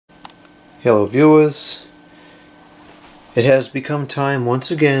Hello viewers, it has become time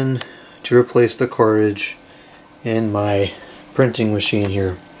once again to replace the cartridge in my printing machine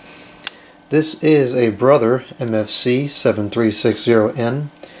here. This is a Brother MFC 7360N.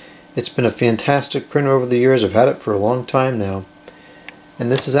 It's been a fantastic printer over the years. I've had it for a long time now.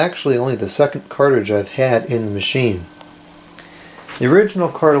 And this is actually only the second cartridge I've had in the machine. The original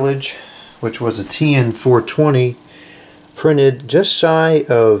cartridge, which was a TN420, printed just shy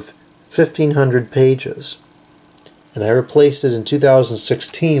of 1,500 pages. And I replaced it in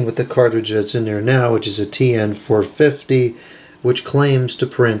 2016 with the cartridge that's in there now, which is a TN450, which claims to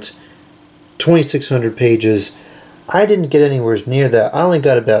print 2,600 pages. I didn't get anywhere near that. I only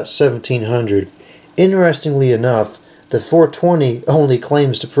got about 1,700. Interestingly enough, the 420 only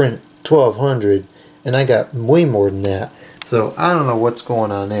claims to print 1,200, and I got way more than that. So I don't know what's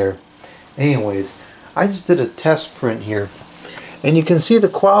going on there. Anyways, I just did a test print here, and you can see the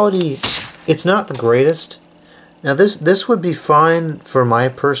quality, it's not the greatest. Now this would be fine for my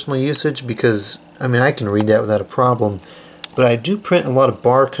personal usage because, I mean, I can read that without a problem. But I do print a lot of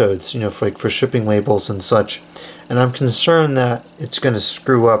barcodes, you know, for shipping labels and such. And I'm concerned that it's going to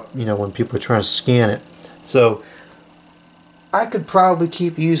screw up, you know, when people are trying to scan it. So I could probably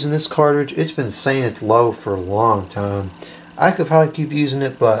keep using this cartridge. It's been saying it's low for a long time. I could probably keep using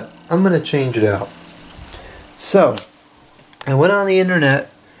it, but I'm going to change it out. So I went on the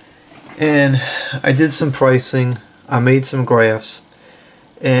internet and I did some pricing. I made some graphs,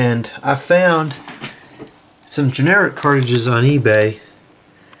 and I found some generic cartridges on eBay,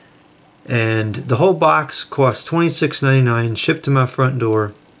 and the whole box cost $26.99, shipped to my front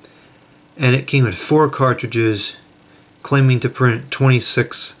door, and it came with 4 cartridges claiming to print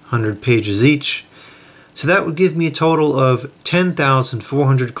 2,600 pages each. So that would give me a total of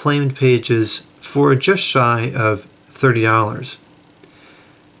 10,400 claimed pages for just shy of $30.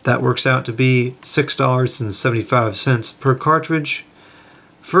 That works out to be $6.75 per cartridge,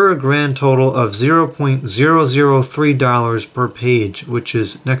 for a grand total of $0.003 per page, which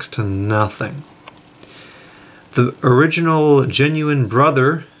is next to nothing. The original genuine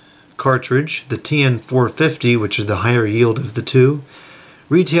Brother cartridge, the TN450, which is the higher yield of the two,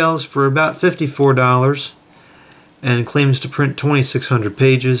 retails for about $54 and claims to print 2,600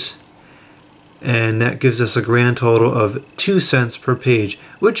 pages, and that gives us a grand total of 2 cents per page,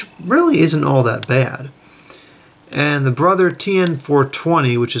 which really isn't all that bad. And the Brother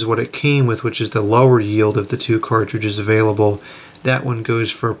TN420, which is what it came with, which is the lower yield of the two cartridges available, that one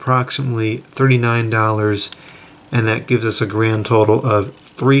goes for approximately $39, and that gives us a grand total of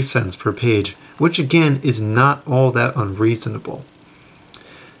 3 cents per page, which again is not all that unreasonable.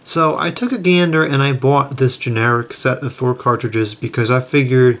 So I took a gander and I bought this generic set of 4 cartridges because I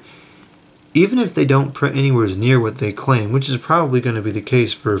figured even if they don't print anywhere near what they claim, which is probably going to be the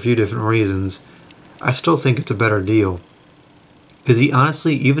case for a few different reasons, I still think it's a better deal. Because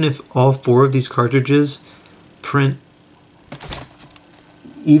honestly, even if all 4 of these cartridges print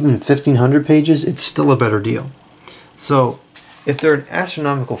even 1,500 pages, it's still a better deal. So if they're an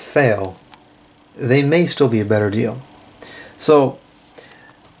astronomical fail, they may still be a better deal. So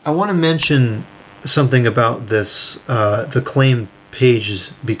I want to mention something about this, the claim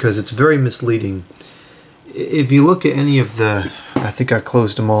pages, because it's very misleading. If you look at any of the, I think I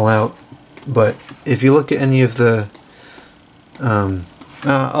closed them all out, but if you look at any of the,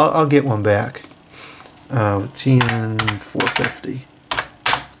 I'll get one back. TN450.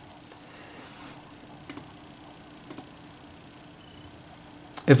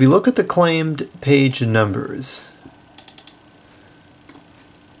 If you look at the claimed page numbers,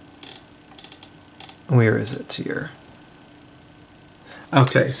 where is it here?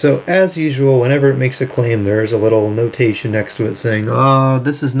 Okay, so as usual, whenever it makes a claim, there's a little notation next to it saying, oh,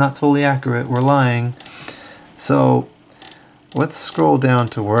 this is not totally accurate, we're lying. So let's scroll down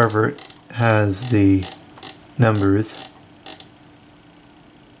to wherever it has the numbers.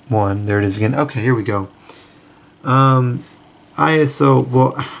 1, there it is again. Okay, here we go. ISO,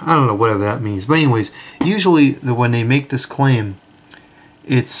 well, I don't know, whatever that means. But anyways, usually when they make this claim,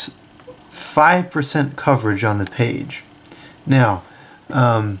 it's 5% coverage on the page. Now,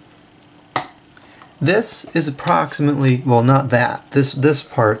 this is approximately, well, not that, this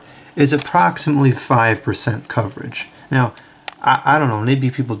part is approximately 5% coverage. Now, I don't know, maybe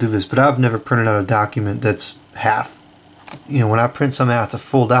people do this, but I've never printed out a document that's half. You know, when I print something out, it's a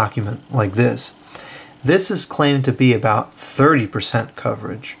full document like this. This is claimed to be about 30%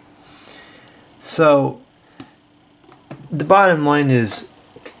 coverage. So the bottom line is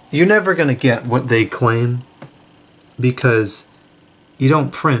you're never going to get what they claim because you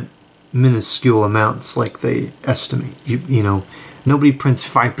don't print minuscule amounts like they estimate. You know, Nobody prints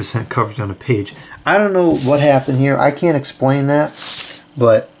 5% coverage on a page. I don't know what happened here. I can't explain that,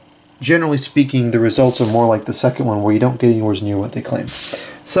 but generally speaking, the results are more like the second one, where you don't get anywhere near what they claim.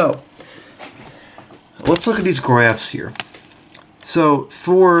 So, let's look at these graphs here. So,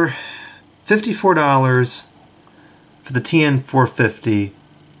 for $54 for the TN450,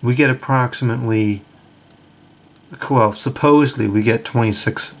 we get approximately, well, supposedly we get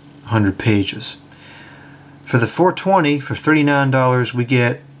 2,600 pages. For the 420, for $39, we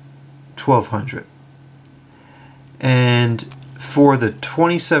get 1,200. And for the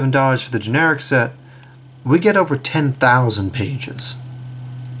 $27 for the generic set, we get over 10,000 pages.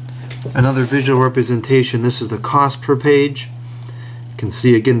 Another visual representation, this is the cost per page. You can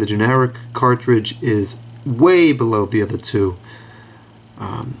see again the generic cartridge is way below the other two.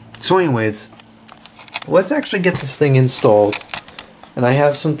 So anyways, let's actually get this thing installed. And I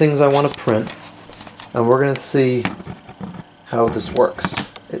have some things I want to print. And we're going to see how this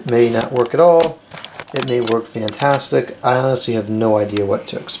works. It may not work at all. It may work fantastic. I honestly have no idea what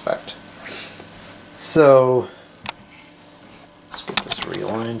to expect. So, let's get this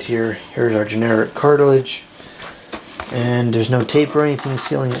realigned here. Here's our generic cartridge. And there's no tape or anything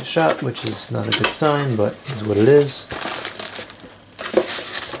sealing it shut, which is not a good sign, but is what it is.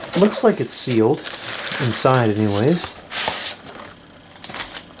 Looks like it's sealed, inside anyways.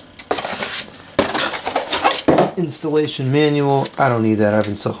 Installation manual, I don't need that, I've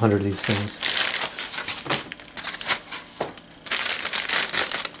installed 100 of these things.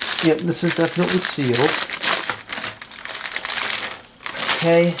 Yep, this is definitely sealed.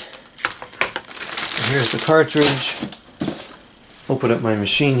 Okay, and here's the cartridge. Open up my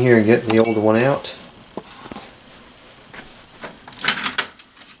machine here and get the older one out.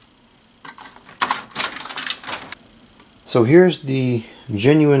 So here's the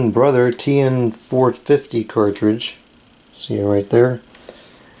genuine brother TN450 cartridge. See it right there.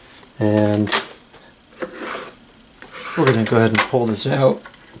 And we're going to go ahead and pull this out.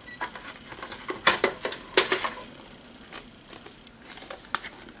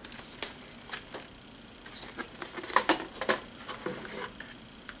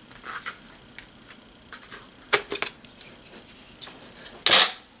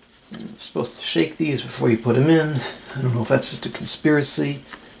 You're supposed to shake these before you put them in. I don't know if that's just a conspiracy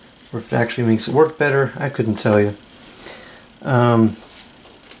or if it actually makes it work better. I couldn't tell you.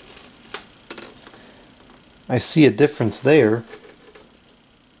 I see a difference there.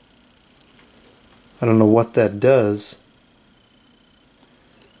 I don't know what that does,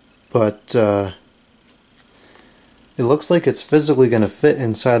 but it looks like it's physically going to fit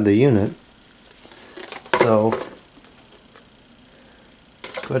inside the unit. So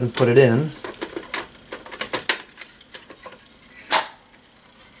let's go ahead and put it in.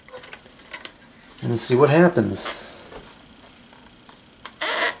 And see what happens.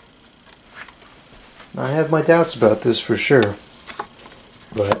 I have my doubts about this for sure,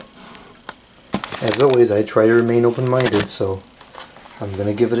 but as always I try to remain open-minded, so I'm going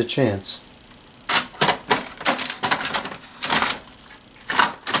to give it a chance.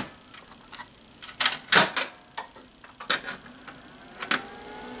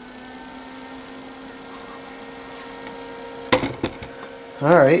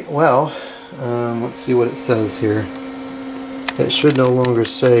 Alright, well, let's see what it says here. It should no longer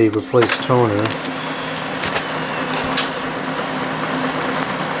say replace toner.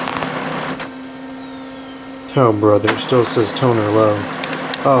 Oh brother, it still says toner low.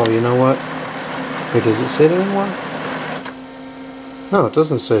 Oh, you know what? Wait, does it say it anymore? No, it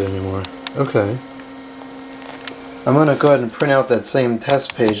doesn't say it anymore. Okay. I'm going to go ahead and print out that same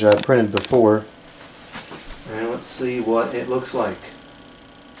test page I printed before. And let's see what it looks like.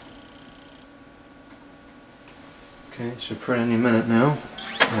 Okay, it should print any minute now.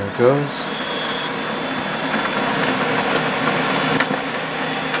 There it goes.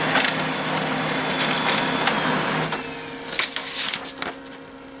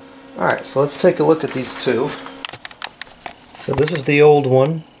 Alright, so let's take a look at these two. So this is the old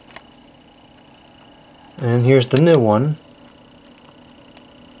one. And here's the new one.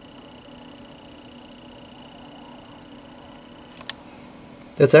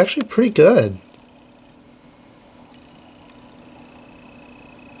 That's actually pretty good.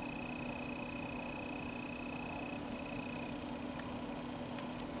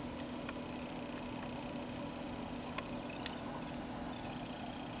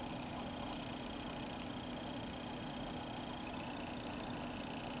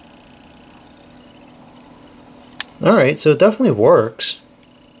 Alright, so it definitely works.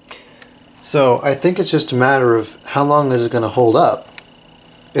 So I think it's just a matter of how long is it going to hold up.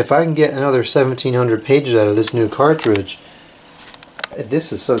 If I can get another 1,700 pages out of this new cartridge,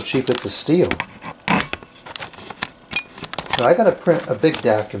 This is so cheap it's a steal. So I gotta print a big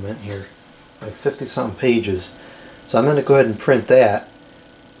document here, like 50 something pages. So I'm gonna go ahead and print that,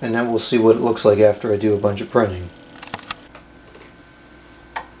 and then we'll see what it looks like after I do a bunch of printing.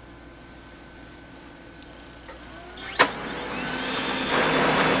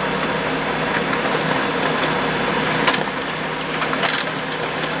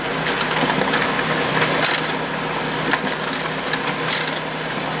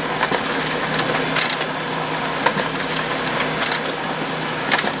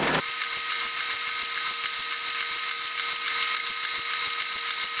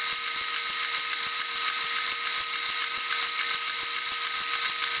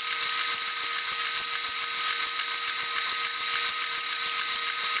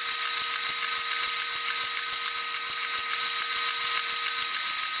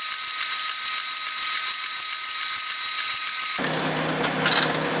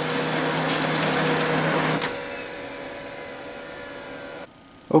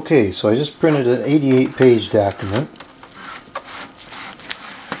 Okay, so I just printed an 88-page document,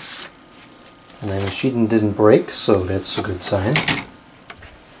 and my machine didn't break, so that's a good sign.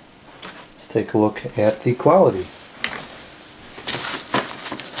 Let's take a look at the quality.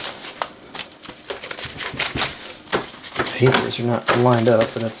 The papers are not lined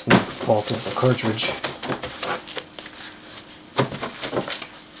up, but that's not the fault of the cartridge.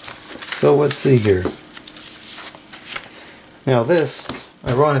 So let's see here. Now this,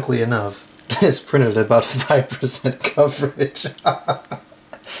 ironically enough, is printed at about 5% coverage.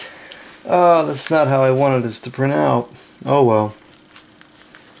 Oh, that's not how I wanted this to print out. Oh well.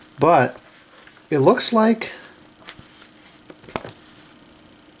 But it looks like,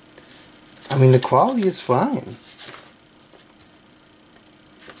 I mean, the quality is fine.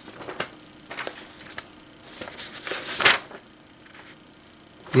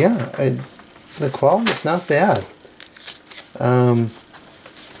 Yeah, the quality is not bad.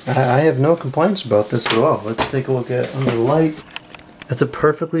 I have no complaints about this at all. Let's take a look at under the light. That's a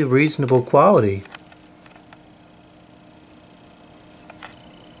perfectly reasonable quality.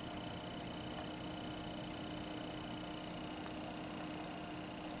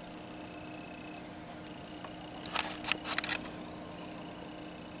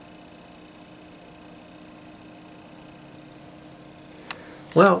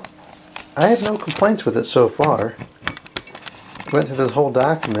 Well, I have no complaints with it so far. Went through this whole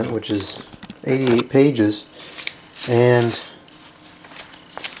document, which is 88 pages, and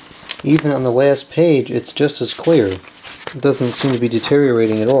even on the last page it's just as clear. It doesn't seem to be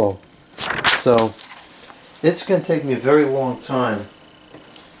deteriorating at all. So it's going to take me a very long time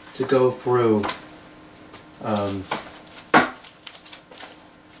to go through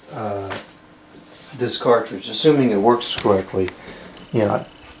this cartridge, assuming it works correctly. Yeah,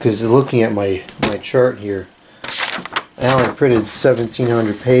 because looking at my chart here, I only printed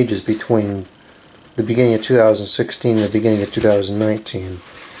 1,700 pages between the beginning of 2016 and the beginning of 2019.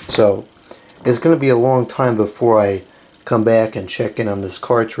 So it's going to be a long time before I come back and check in on this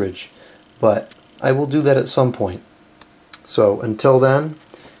cartridge, but I will do that at some point. So until then,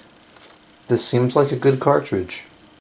 this seems like a good cartridge.